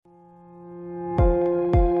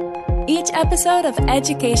Each episode of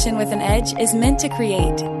Education with an Edge is meant to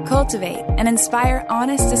create, cultivate, and inspire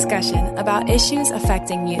honest discussion about issues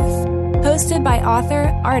affecting youth. Hosted by author,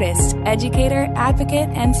 artist, educator, advocate,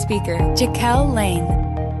 and speaker, Jaquel Lane.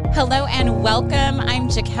 Hello and welcome. I'm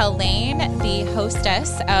Jaquel Lane, the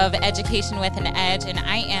hostess of Education with an Edge, and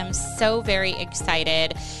I am so very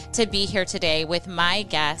excited to be here today with my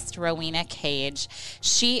guest, Rowena Cage.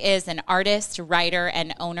 She is an artist, writer,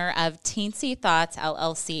 and owner of Teensy Thoughts,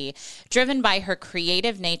 LLC. Driven by her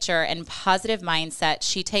creative nature and positive mindset,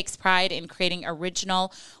 she takes pride in creating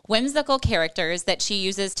original, whimsical characters that she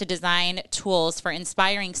uses to design tools for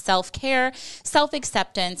inspiring self-care,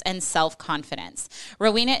 self-acceptance, and self-confidence.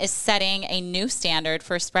 Rowena is setting a new standard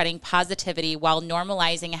for spreading positivity while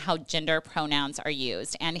normalizing how gender pronouns are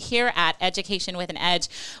used. And here at Education with an Edge,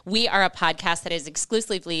 we are a podcast that is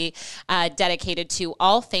exclusively dedicated to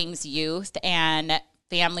all things youth and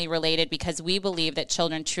family related, because we believe that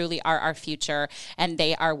children truly are our future and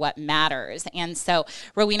they are what matters. And so,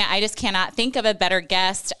 Rowena, I just cannot think of a better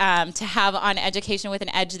guest to have on Education with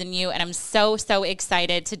an Edge than you. And I'm so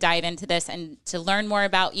excited to dive into this and to learn more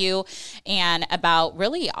about you and about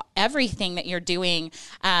really everything that you're doing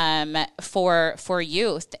for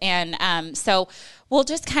youth. And so we'll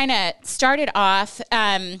just kind of start it off.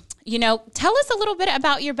 Tell us a little bit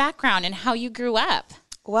about your background and how you grew up.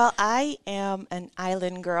 Well, I am an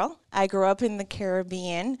island girl. I grew up in the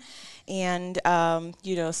Caribbean, and,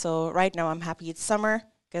 so right now I'm happy it's summer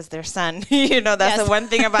because there's sun. That's yes. the one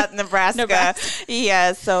thing about Nebraska.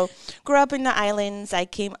 Yeah, so grew up in the islands. I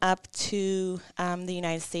came up to the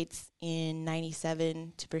United States in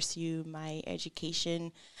 97 to pursue my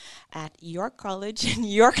education at York College in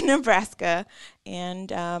York, Nebraska. And,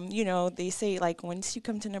 they say, once you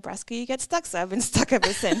come to Nebraska, you get stuck. So I've been stuck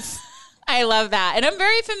ever since. I love that. And I'm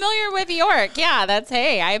very familiar with York. Yeah,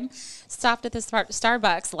 I'm stopped at the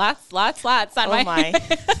Starbucks. Lots on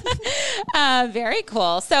my. Very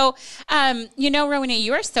cool. So, Rowena,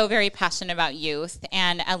 you are so very passionate about youth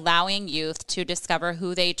and allowing youth to discover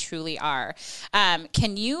who they truly are.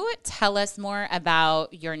 Can you tell us more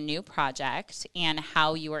about your new project and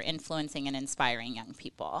how you are influencing and inspiring young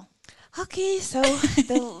people? Okay, so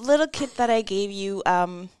the little kit that I gave you,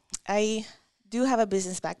 I do have a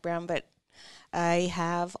business background, but I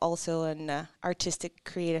have also an artistic,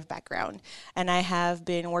 creative background, and I have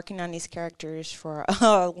been working on these characters for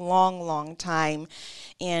a long time,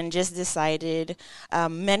 and just decided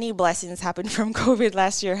many blessings happened from COVID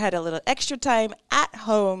last year, had a little extra time at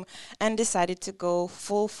home, and decided to go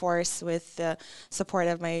full force with the support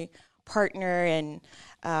of my partner, and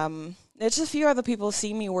there's a few other people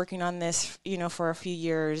see me working on this, for a few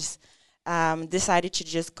years, decided to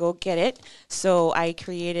just go get it. So I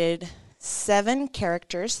created 7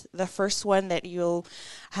 characters. The first one that you'll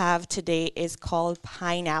have today is called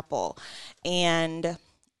Pineapple. And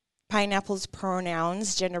Pineapple's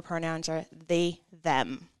gender pronouns are they,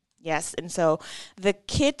 them. Yes, and so the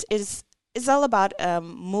kit is all about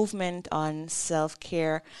movement on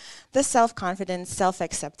self-care, the self-confidence,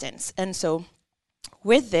 self-acceptance. And so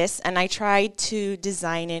with this, and I tried to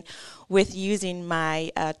design it with using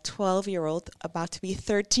my 12-year-old, about to be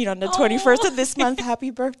 13 on the 21st of this month. Happy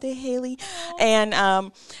birthday, Haley.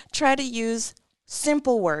 And try to use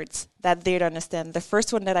simple words that they'd understand. The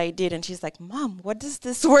first one that I did, and she's like, Mom, what does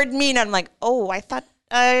this word mean? I'm like,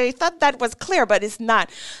 I thought that was clear, but it's not.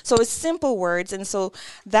 So it's simple words. And so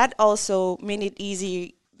that also made it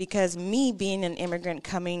easy because me being an immigrant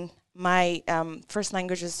my first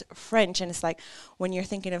language is French, and it's like when you're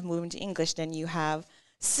thinking of moving to English, then you have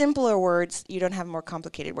simpler words. You don't have more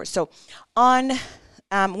complicated words. So on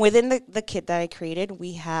within the kit that I created,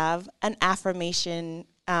 we have an affirmation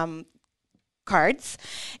cards.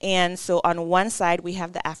 And so on one side, we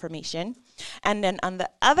have the affirmation. And then on the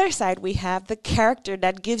other side, we have the character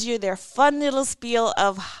that gives you their fun little spiel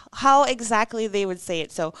of how exactly they would say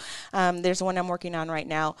it. So there's one I'm working on right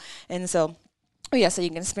now. And so so you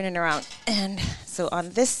can spin it around. And so on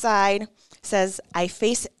this side says, I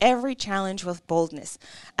face every challenge with boldness.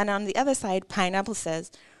 And on the other side, Pineapple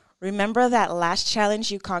says, remember that last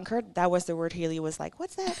challenge you conquered? That was the word Haley was like,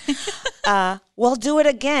 what's that? Well, do it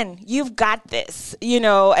again. You've got this,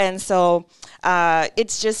 And so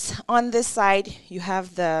it's just on this side, you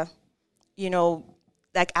have the,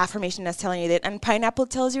 affirmation that's telling you that. And Pineapple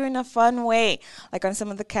tells you in a fun way. Like on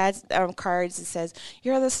some of the cards, it says,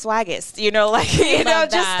 you're the swaggest,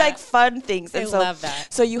 just fun things. And I love that.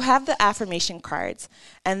 So you have the affirmation cards,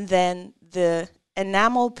 and then the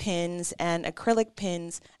enamel pins and acrylic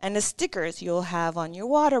pins and the stickers you'll have on your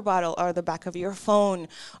water bottle or the back of your phone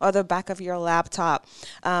or the back of your laptop,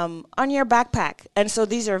 on your backpack. And so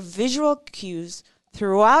these are visual cues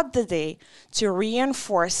throughout the day to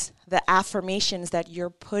reinforce the affirmations that you're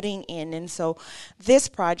putting in. And so this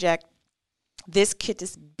project, this kit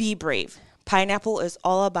is Be Brave. Pineapple is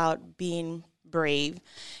all about being brave.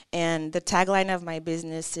 And the tagline of my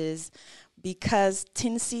business is, because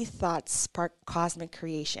tinsy thoughts spark cosmic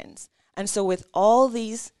creations. And so with all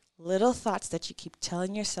these little thoughts that you keep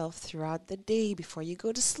telling yourself throughout the day, before you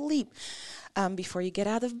go to sleep, before you get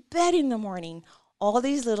out of bed in the morning, all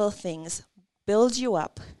these little things build you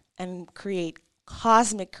up and create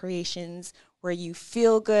cosmic creations where you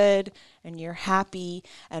feel good and you're happy.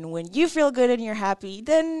 And when you feel good and you're happy,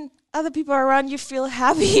 then other people around you feel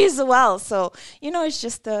happy as well. So, it's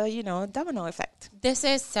just a, domino effect. This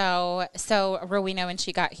is so Rowena, when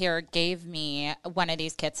she got here, gave me one of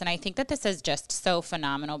these kits. And I think that this is just so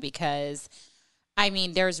phenomenal because,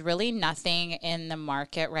 there's really nothing in the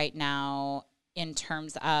market right now in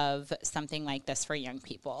terms of something like this for young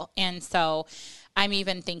people. And so I'm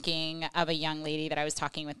even thinking of a young lady that I was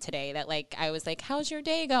talking with today that I was like, how's your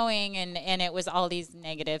day going? And it was all these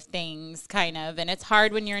negative things kind of, and it's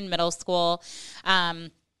hard when you're in middle school.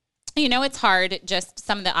 It's hard, just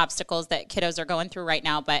some of the obstacles that kiddos are going through right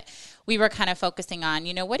now, but we were kind of focusing on,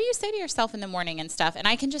 what do you say to yourself in the morning and stuff? And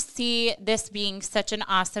I can just see this being such an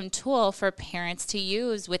awesome tool for parents to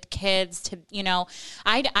use with kids to,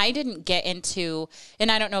 I didn't get into, and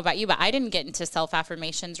I don't know about you, but I didn't get into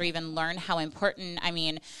self-affirmations or even learn how important,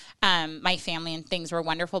 my family and things were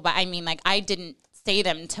wonderful, but I didn't say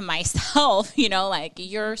them to myself,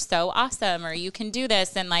 you're so awesome, or you can do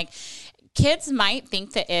this. And kids might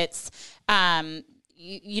think that it's,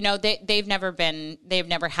 they've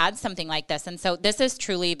never had something like this. And so this is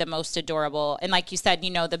truly the most adorable. And like you said,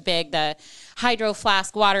 the hydro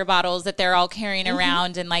flask water bottles that they're all carrying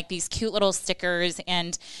around, and these cute little stickers.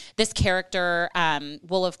 And this character,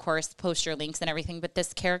 we'll of course post your links and everything, but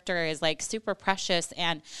this character is super precious.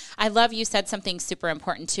 And I love you said something super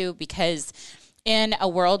important too, because in a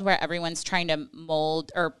world where everyone's trying to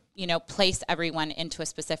mold or place everyone into a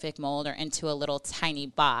specific mold or into a little tiny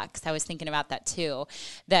box. I was thinking about that too,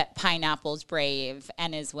 that Pineapple's brave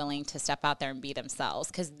and is willing to step out there and be themselves,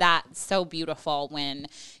 because that's so beautiful when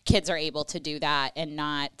kids are able to do that and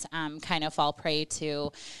not kind of fall prey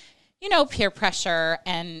to, peer pressure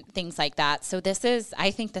and things like that. So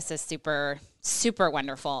I think this is super, super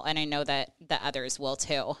wonderful. And I know that the others will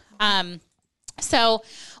too. So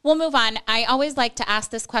we'll move on. I always like to ask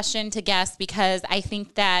this question to guests because I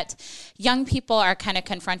think that young people are kind of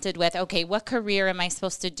confronted with, okay, what career am I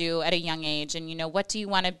supposed to do at a young age? And, what do you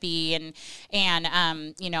want to be? And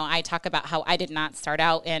I talk about how I did not start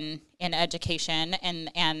out in education and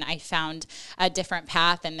I found a different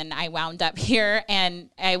path, and then I wound up here and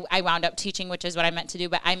I wound up teaching, which is what I meant to do.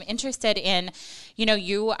 But I'm interested in,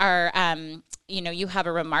 you are, you have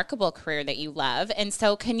a remarkable career that you love. And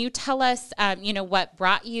so can you tell us, what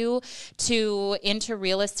brought you into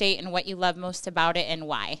real estate and what you love most about it and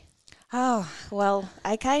why? Oh, well,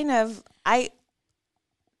 I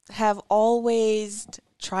have always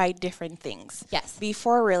tried different things. Yes.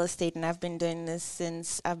 Before real estate, and I've been doing this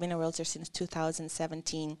I've been a realtor since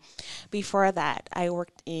 2017. Before that, I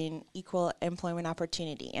worked in equal employment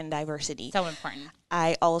opportunity and diversity. So important.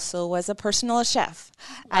 I also was a personal chef.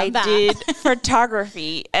 I did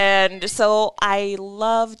photography. And so I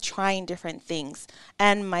love trying different things.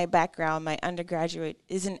 And my background, my undergraduate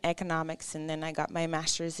is in economics. And then I got my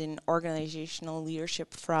master's in organizational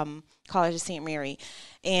leadership from College of St. Mary.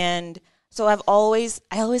 And so I always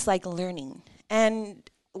like learning. And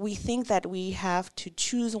we think that we have to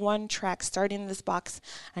choose one track, start in this box,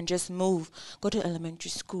 and just move, go to elementary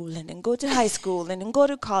school, and then go to high school, and then go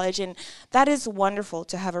to college. And that is wonderful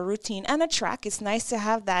to have a routine and a track. It's nice to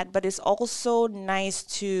have that, but it's also nice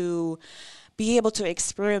to be able to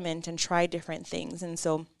experiment and try different things. And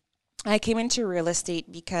so I came into real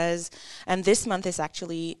estate because, and this month is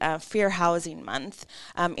actually Fair Housing Month.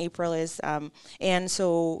 April is, and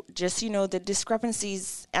so just, the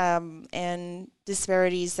discrepancies and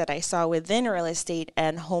disparities that I saw within real estate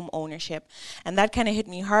and home ownership. And that kind of hit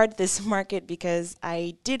me hard this market because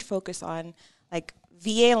I did focus on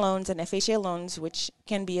VA loans and FHA loans, which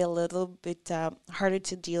can be a little bit harder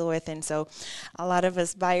to deal with. And so a lot of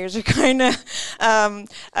us buyers are kind of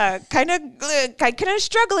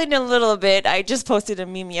struggling a little bit. I just posted a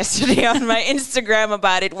meme yesterday on my Instagram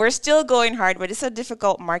about it. We're still going hard, but it's a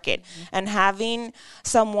difficult market. Mm-hmm. And having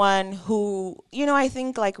someone who, I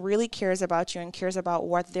think really cares about you and cares about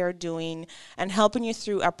what they're doing and helping you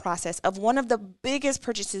through a process of one of the biggest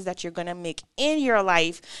purchases that you're going to make in your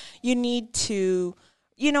life, you need to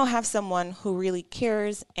have someone who really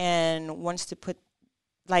cares and wants to put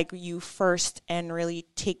like you first and really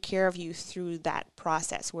take care of you through that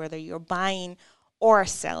process, whether you're buying or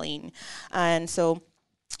selling. And so,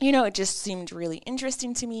 it just seemed really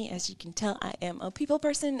interesting to me. As you can tell, I am a people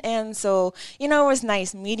person. And so, it was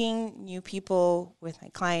nice meeting new people with my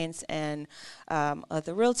clients and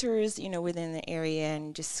other realtors, within the area,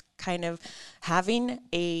 and just kind of having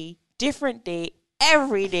a different day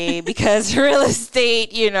every day, because real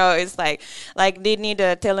estate, is like they need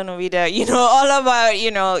a telenovela, all about,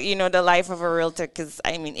 the life of a realtor. Because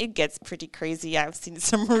it gets pretty crazy. I've seen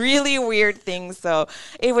some really weird things. So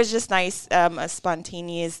it was just nice, a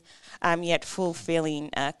spontaneous, yet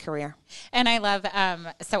fulfilling career. And I love,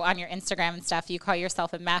 so on your Instagram and stuff, you call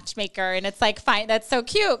yourself a matchmaker, and it's like, that's so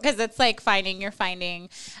cute, because it's like you're finding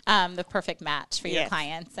the perfect match for your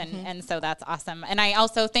clients. And so that's awesome. And I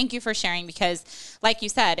also thank you for sharing, because like you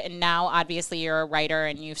said, and now obviously you're a writer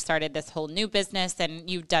and you've started this whole new business, and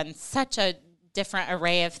you've done such a different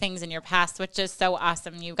array of things in your past, which is so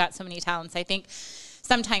awesome. You've got so many talents. I think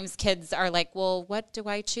sometimes kids are like, well, what do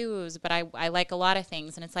I choose? But I like a lot of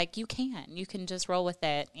things. And it's like, you can just roll with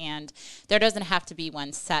it. And there doesn't have to be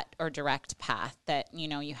one set or direct path that,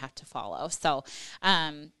 you have to follow. So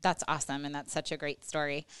that's awesome. And that's such a great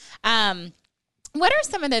story. What are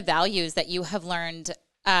some of the values that you have learned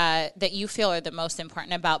that you feel are the most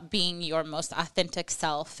important about being your most authentic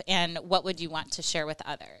self? And what would you want to share with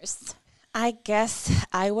others? I guess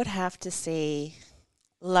I would have to say,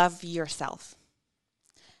 love yourself.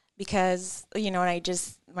 Because,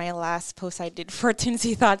 my last post I did for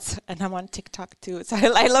Tinsy Thoughts, and I'm on TikTok too, so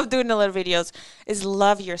I love doing the little videos, is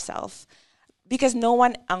love yourself. Because no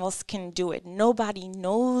one else can do it. Nobody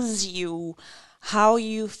knows you, how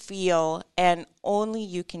you feel, and only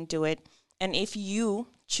you can do it. And if you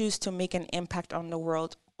choose to make an impact on the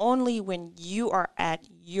world, only when you are at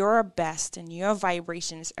your best and your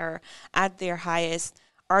vibrations are at their highest,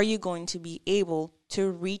 are you going to be able to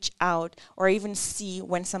reach out or even see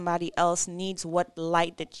when somebody else needs what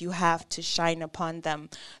light that you have to shine upon them.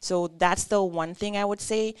 So that's the one thing I would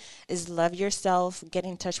say, is love yourself, get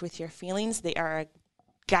in touch with your feelings. They are a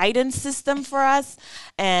guidance system for us.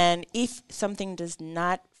 And if something does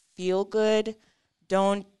not feel good,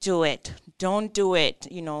 don't do it. Don't do it.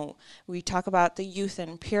 We talk about the youth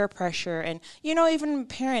and peer pressure and, even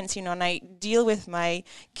parents, and I deal with my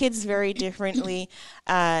kids very differently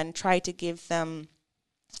and try to give them,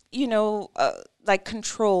 like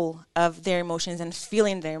control of their emotions and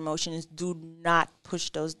feeling their emotions. Do not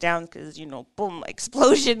push those down, because, boom,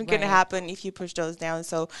 explosion can happen if you push those down.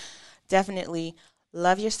 So definitely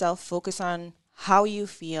love yourself, focus on how you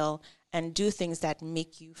feel, and do things that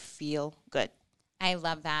make you feel good. I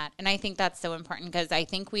love that. And I think that's so important, because I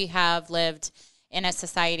think we have lived in a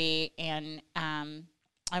society, and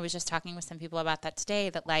I was just talking with some people about that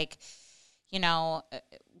today, that when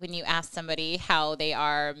you ask somebody how they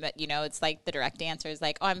are, but it's like the direct answer is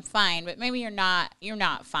like, oh, I'm fine, but maybe you're not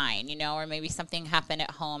fine, or maybe something happened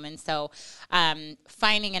at home. And so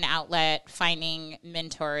finding an outlet, finding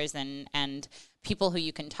mentors and people who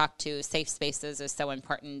you can talk to, safe spaces, is so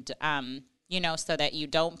important. So that you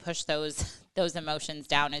don't push those emotions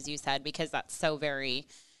down, as you said, because that's so very,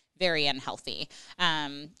 very unhealthy.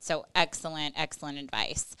 So excellent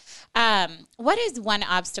advice. What is one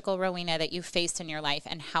obstacle, Rowena, that you faced in your life,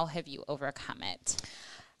 and how have you overcome it?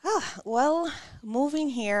 Well, moving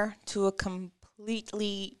here to a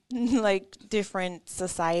completely different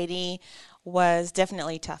society was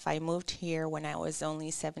definitely tough. I moved here when I was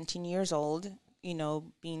only 17 years old,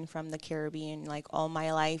 being from the Caribbean all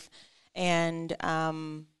my life. And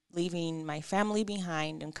leaving my family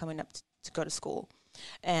behind and coming up to go to school.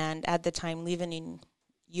 And at the time, living in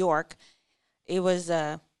York, it was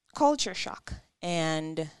a culture shock.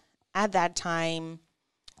 And at that time,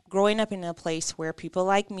 growing up in a place where people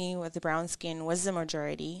like me with the brown skin was the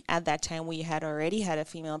majority, at that time we had already had a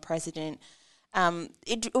female president.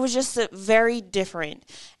 It was just very different.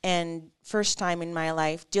 And first time in my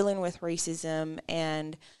life dealing with racism,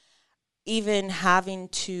 and even having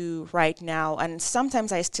to right now, and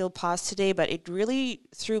sometimes I still pause today, but it really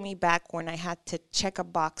threw me back when I had to check a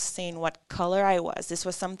box saying what color I was. This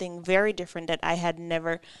was something very different that I had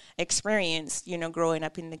never experienced, growing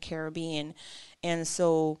up in the Caribbean. And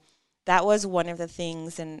so that was one of the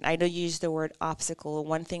things, and I don't use the word obstacle.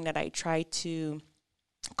 One thing that I try to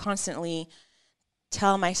constantly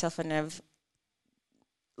tell myself, and I've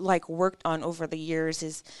worked on over the years,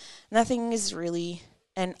 is nothing is really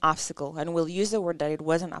an obstacle. And we'll use the word that it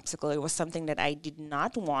was an obstacle. It was something that I did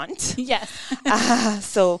not want. Yes.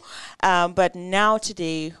 But now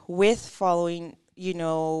today, with following,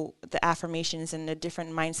 the affirmations and the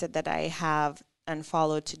different mindset that I have, and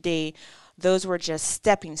follow today, those were just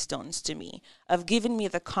stepping stones to me of giving me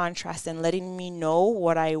the contrast and letting me know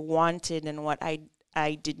what I wanted and what I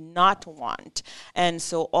did not want. And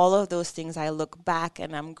so all of those things, I look back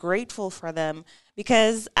and I'm grateful for them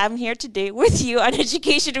because I'm here today with you on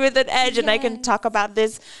Education with an Edge, and I can talk about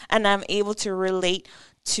this, and I'm able to relate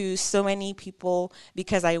to so many people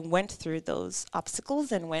because I went through those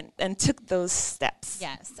obstacles and went and took those steps.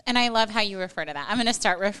 Yes. And I love how you refer to that. I'm going to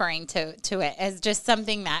start referring to it as just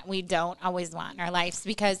something that we don't always want in our lives,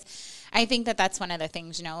 because I think that that's one of the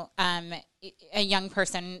things, you know, a young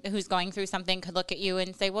person who's going through something could look at you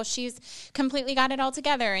and say, well, she's completely got it all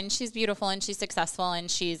together and she's beautiful and she's successful and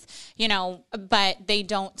she's, you know, but they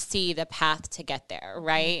don't see the path to get there,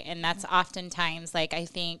 right? And that's oftentimes, like, I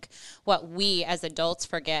think what we as adults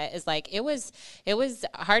forget is, like, it was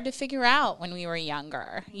hard to figure out when we were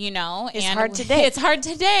younger, you know? It's hard today. It's hard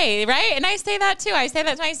today, right? And I say that too. I say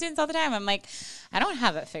that to my students all the time. I'm like, I don't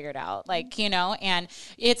have it figured out, like, you know, and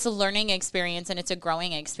it's a learning experience and it's a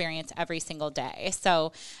growing experience every single day.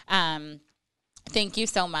 So, thank you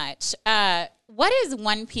so much. What is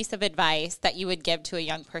one piece of advice that you would give to a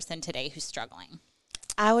young person today who's struggling?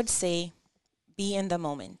 I would say, be in the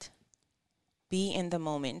moment. Be in the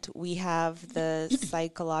moment. We have the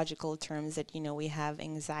psychological terms that, you know, we have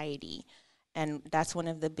anxiety. And that's one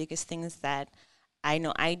of the biggest things that I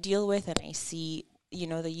know I deal with and I see, you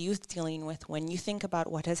know, the youth dealing with when you think about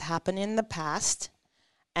what has happened in the past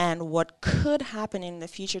and what could happen in the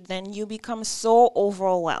future, then you become so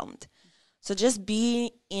overwhelmed. So just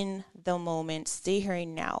be in the moment, stay here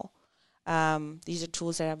and now. These are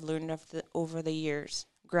tools that I've learned over the years.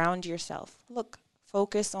 Ground yourself. Look,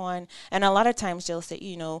 focus on, and a lot of times they'll say,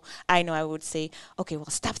 you know I would say, okay, well,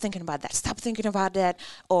 stop thinking about that, stop thinking about that,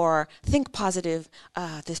 or think positive.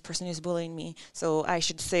 This person is bullying me, so I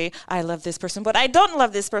should say I love this person, but I don't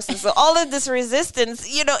love this person. So all of this resistance,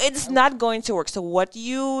 you know, it's not going to work. So what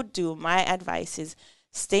you do, my advice is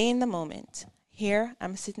stay in the moment. Here,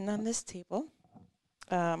 I'm sitting on this table.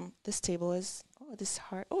 This table is,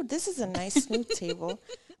 this is a nice smooth table.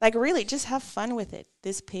 Like, really, just have fun with it.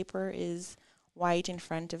 This paper is white in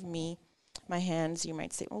front of me. My hands, you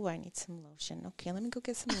might say, oh, I need some lotion. Okay, let me go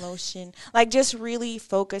get some lotion. Like, just really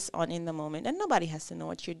focus on in the moment. And nobody has to know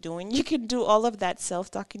what you're doing. You can do all of that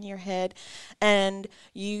self-talk in your head. And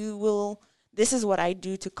this is what I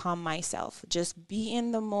do to calm myself. Just be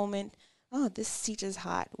in the moment. Oh, this seat is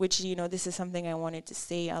hot, which, you know, this is something I wanted to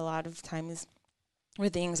say a lot of times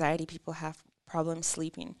with the anxiety, people have problems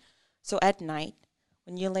sleeping. So at night,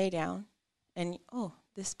 when you lay down and,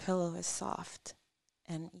 this pillow is soft.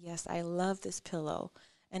 And yes, I love this pillow.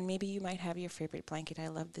 And maybe you might have your favorite blanket. I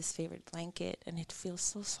love this favorite blanket. And it feels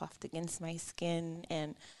so soft against my skin.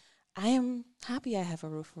 And I am happy I have a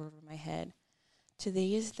roof over my head.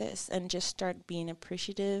 Today is this. And just start being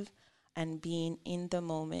appreciative and being in the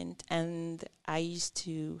moment. And I used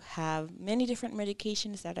to have many different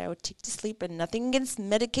medications that I would take to sleep, and nothing against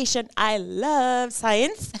medication. I love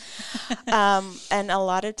science. And a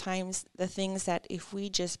lot of times the things that if we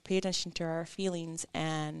just pay attention to our feelings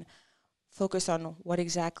and focus on what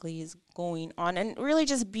exactly is going on and really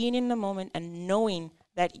just being in the moment and knowing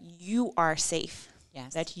that you are safe.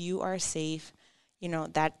 Yes. That you are safe.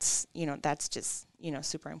 That's just,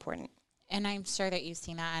 super important. And I'm sure that you've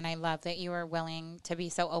seen that, and I love that you are willing to be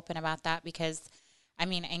so open about that because,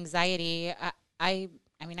 anxiety, I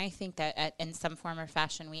think that in some form or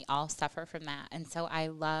fashion we all suffer from that. And so I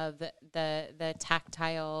love the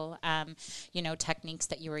tactile, techniques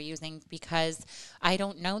that you were using, because I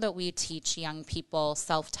don't know that we teach young people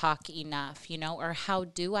self-talk enough, or how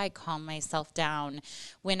do I calm myself down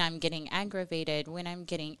when I'm getting aggravated, when I'm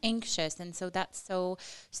getting anxious. And so that's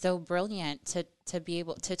so brilliant to be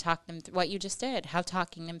able to talk them through what you just did, how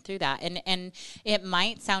talking them through that. And it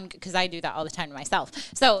might sound, because I do that all the time to myself.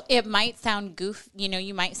 So it might sound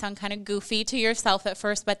you might sound kind of goofy to yourself at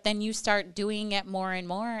first, but then you start doing it more and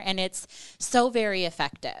more. And it's so very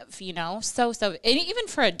effective, so, and even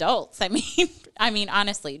for adults,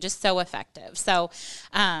 honestly, just so effective. So,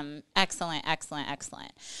 excellent.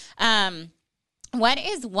 What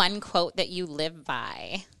is one quote that you live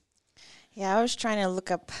by? Yeah, I was trying to look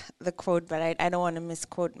up the quote, but I don't want to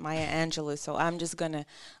misquote Maya Angelou, so I'm just going to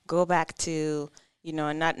go back to,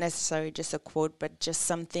 not necessarily just a quote, but just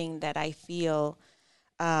something that I feel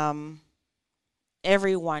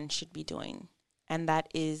everyone should be doing, and that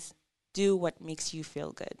is do what makes you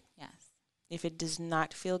feel good. Yes. If it does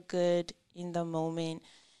not feel good in the moment,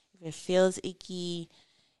 if it feels icky,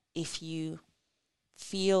 if you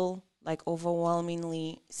feel like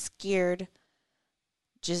overwhelmingly scared,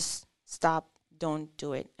 just stop, don't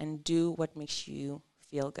do it, and do what makes you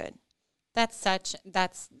feel good. That's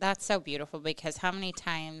so beautiful, because how many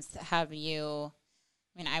times have you,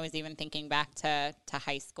 I mean, I was even thinking back to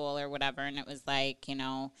high school or whatever, and it was like,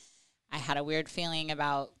 I had a weird feeling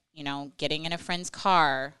about, getting in a friend's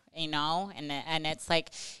car, and it's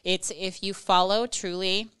like, it's, if you follow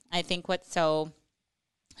truly, I think it's so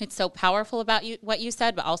powerful about you, what you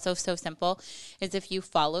said, but also so simple, is if you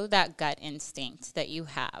follow that gut instinct that you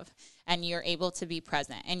have, and you're able to be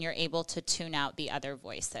present, and you're able to tune out the other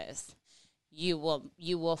voices, you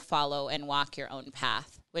will follow and walk your own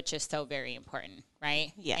path, which is so very important,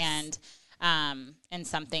 right? Yes. And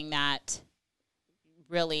something that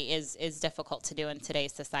really is difficult to do in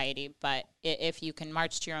today's society, but if you can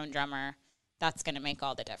march to your own drummer, that's going to make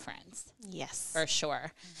all the difference. Yes. For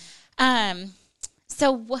sure.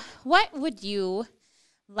 So what would you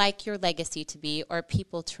like your legacy to be, or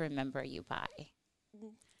people to remember you by?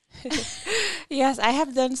 Yes, I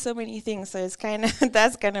have done so many things, so it's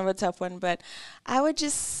that's kind of a tough one. But I would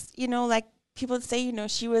just, like people say,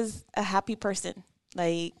 she was a happy person.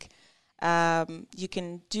 Like, you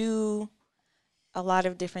can do a lot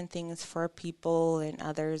of different things for people and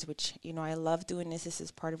others, which, I love doing this. This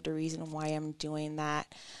is part of the reason why I'm doing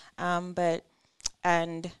that. And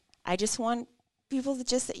I just want people to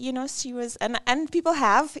just, she was, and people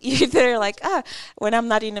have, they're like, when I'm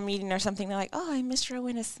not in a meeting or something, they're like, oh, I miss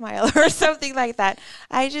Rowena's smile or something like that.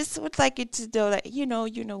 I just would like it to know that,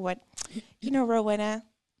 what, Rowena,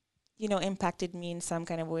 impacted me in some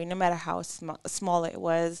kind of way, no matter how small it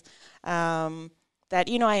was, that,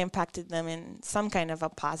 I impacted them in some kind of a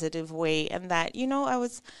positive way, and that, I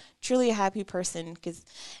was truly a happy person, because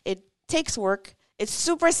it takes work. It's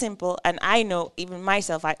super simple, and I know even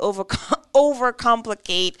myself, I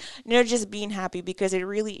overcomplicate, just being happy, because it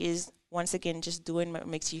really is, once again, just doing what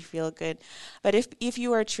makes you feel good. But if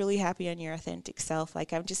you are truly happy on your authentic self,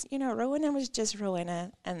 like I'm just, Rowena was just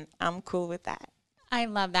Rowena, and I'm cool with that. I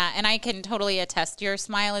love that. And I can totally attest. Your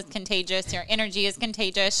smile is contagious. Your energy is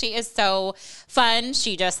contagious. She is so fun.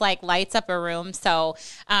 She just lights up a room. So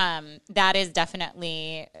that is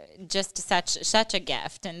definitely just such a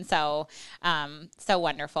gift. And so, so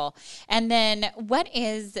wonderful. And then what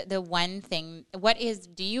is the one thing,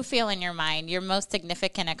 do you feel in your mind your most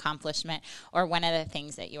significant accomplishment, or one of the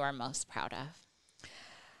things that you are most proud of?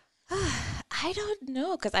 I don't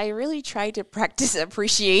know, because I really try to practice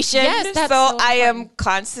appreciation. Yes, that's so so I am important.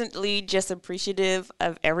 constantly just appreciative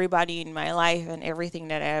of everybody in my life and everything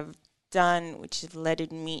that I've done, which has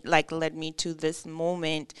led me to this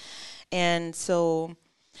moment. And so,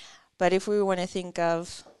 but if we want to think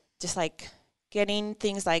of just getting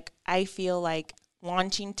things, I feel like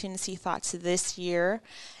launching Tennessee Thoughts this year,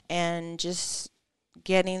 and just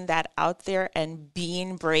getting that out there and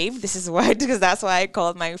being brave. This is why, because that's why I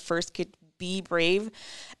called my first kid Be Brave.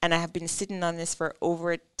 And I have been sitting on this for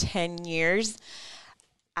over 10 years.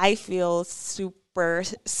 I feel super,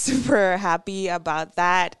 super happy about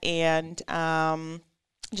that. And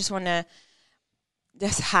just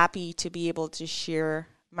happy to be able to share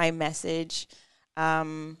my message.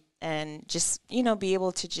 And just, be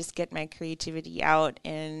able to just get my creativity out,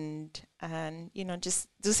 and just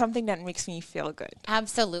do something that makes me feel good.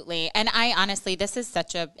 Absolutely. And I honestly, this is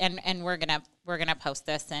such a, and we're going to post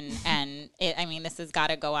this, and this has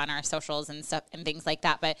got to go on our socials and stuff and things like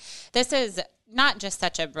that. But this is not just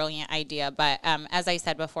such a brilliant idea, but as I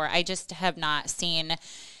said before, I just have not seen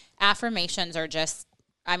affirmations, or just,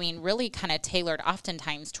 really kind of tailored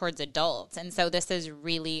oftentimes towards adults. And so this is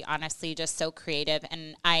really honestly just so creative.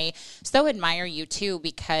 And I so admire you too,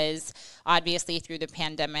 because obviously through the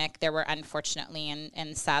pandemic, there were unfortunately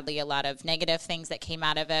and sadly a lot of negative things that came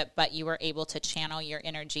out of it, but you were able to channel your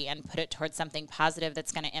energy and put it towards something positive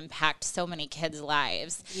that's going to impact so many kids'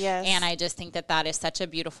 lives. Yes. And I just think that is such a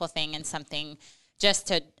beautiful thing, and something just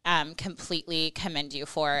to completely commend you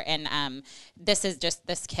for. And this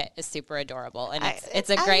kit is super adorable, and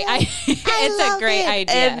it's a great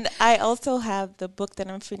idea. And I also have the book that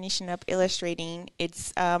I'm finishing up illustrating.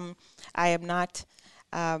 It's I am not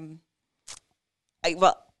I'm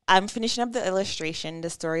finishing up the illustration. The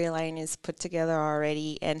storyline is put together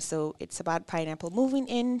already, and so it's about Pineapple moving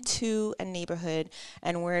into a neighborhood,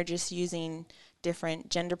 and we're just using different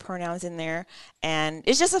gender pronouns in there. And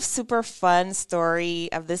it's just a super fun story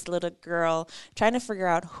of this little girl trying to figure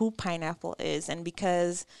out who Pineapple is. And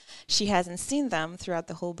because she hasn't seen them throughout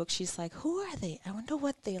the whole book, she's like, who are they? I wonder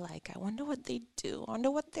what they like. I wonder what they do. I wonder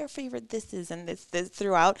what their favorite this is, and this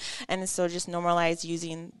throughout. And so just normalize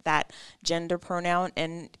using that gender pronoun,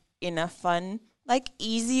 and in a fun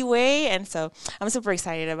easy way. And so I'm super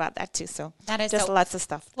excited about that too. So that is just lots of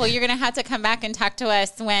stuff. Well, you're going to have to come back and talk to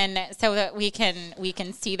us so that we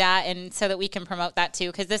can see that and so that we can promote that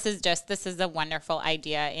too. Cause this is a wonderful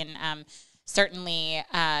idea. And, certainly,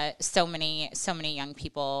 so many young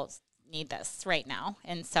people need this right now.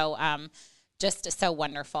 And so, just so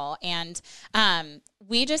wonderful. And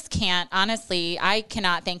we just can't, honestly, I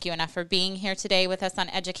cannot thank you enough for being here today with us on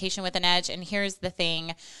Education with an Edge. And here's the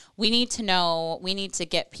thing, we need to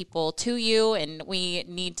get people to you, and we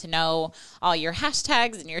need to know all your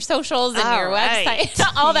hashtags and your socials and your website,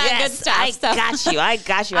 all that good stuff. I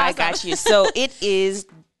got you. So it is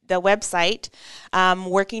the website.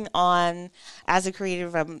 Working on as a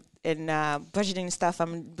creative, in budgeting stuff,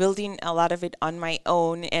 I'm building a lot of it on my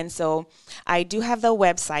own. And so I do have the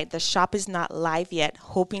website. The shop is not live yet,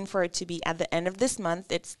 hoping for it to be at the end of this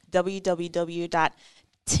month. It's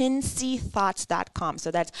www.tinsythoughts.com.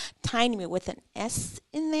 So that's tiny with an S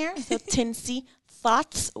in there. So Tinsy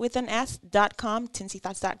Thoughts with an S.com,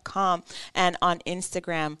 tinsythoughts.com. And on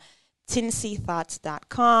Instagram,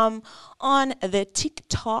 tinsythoughts.com. On the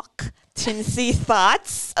TikTok, Tinsy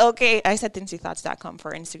Thoughts. Okay, I said tinsythoughts.com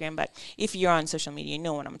for Instagram, but if you're on social media, you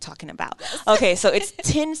know what I'm talking about. Yes. Okay, so it's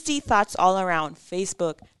Tinsy Thoughts all around.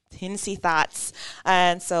 Facebook, Tinsy Thoughts.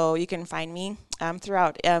 And so you can find me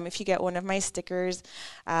throughout. If you get one of my stickers,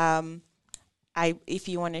 if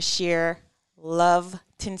you want to share love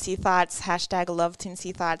Tinsy Thoughts, hashtag love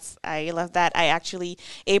Tinsy Thoughts. I love that. I actually,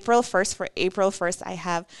 April 1st, I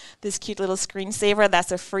have this cute little screensaver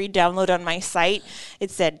that's a free download on my site.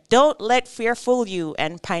 It said, "Don't let fear fool you."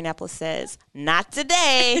 And Pineapple says, "Not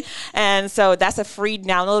today." And so that's a free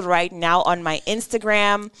download right now on my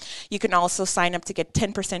Instagram. You can also sign up to get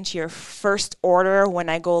 10% to your first order when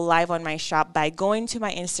I go live on my shop by going to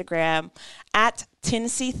my Instagram at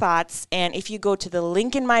Tinsy Thoughts. And if you go to the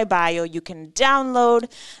link in my bio, you can download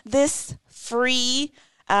this free,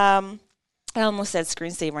 I almost said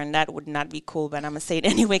screensaver, and that would not be cool, but I'm going to say it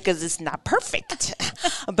anyway because it's not perfect.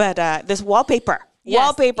 But this wallpaper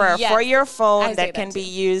for your phone that can be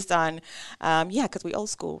used on, because we old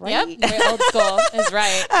school, right? Yep, we're old school is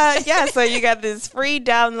right. So you got this free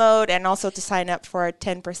download, and also to sign up for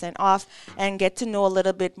 10% off and get to know a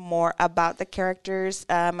little bit more about the characters.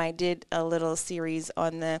 I did a little series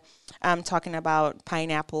on talking about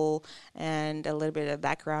Pineapple and a little bit of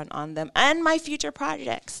background on them and my future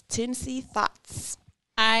projects, Tinsy Thoughts.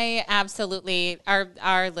 I absolutely, our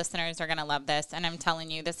listeners are going to love this. And I'm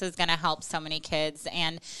telling you, this is going to help so many kids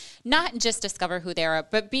and not just discover who they are,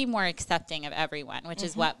 but be more accepting of everyone, which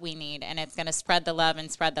is what we need. And it's going to spread the love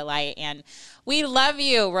and spread the light. And we love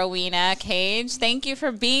you, Rowena Cage. Thank you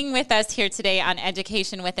for being with us here today on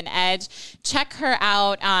Education with an Edge. Check her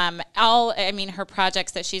out. Her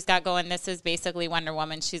projects that she's got going. This is basically Wonder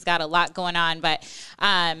Woman. She's got a lot going on, but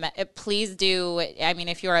please do.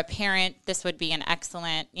 If you're a parent, this would be an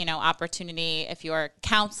excellent opportunity. If you're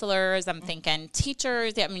counselors, I'm thinking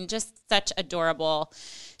teachers. Just such adorable,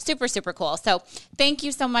 super, super cool. So thank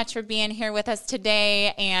you so much for being here with us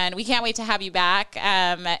today. And we can't wait to have you back.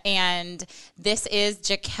 And this is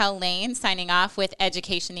Jaquel Lane signing off with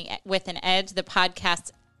Education with an Edge, the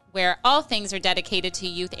podcast where all things are dedicated to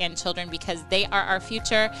youth and children because they are our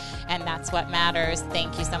future. And that's what matters.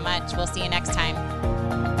 Thank you so much. We'll see you next time.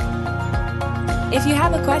 If you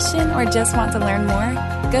have a question or just want to learn more,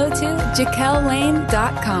 go to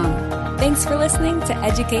jaquellane.com. Thanks for listening to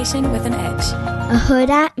Education with an Edge, a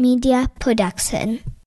Huda Media production.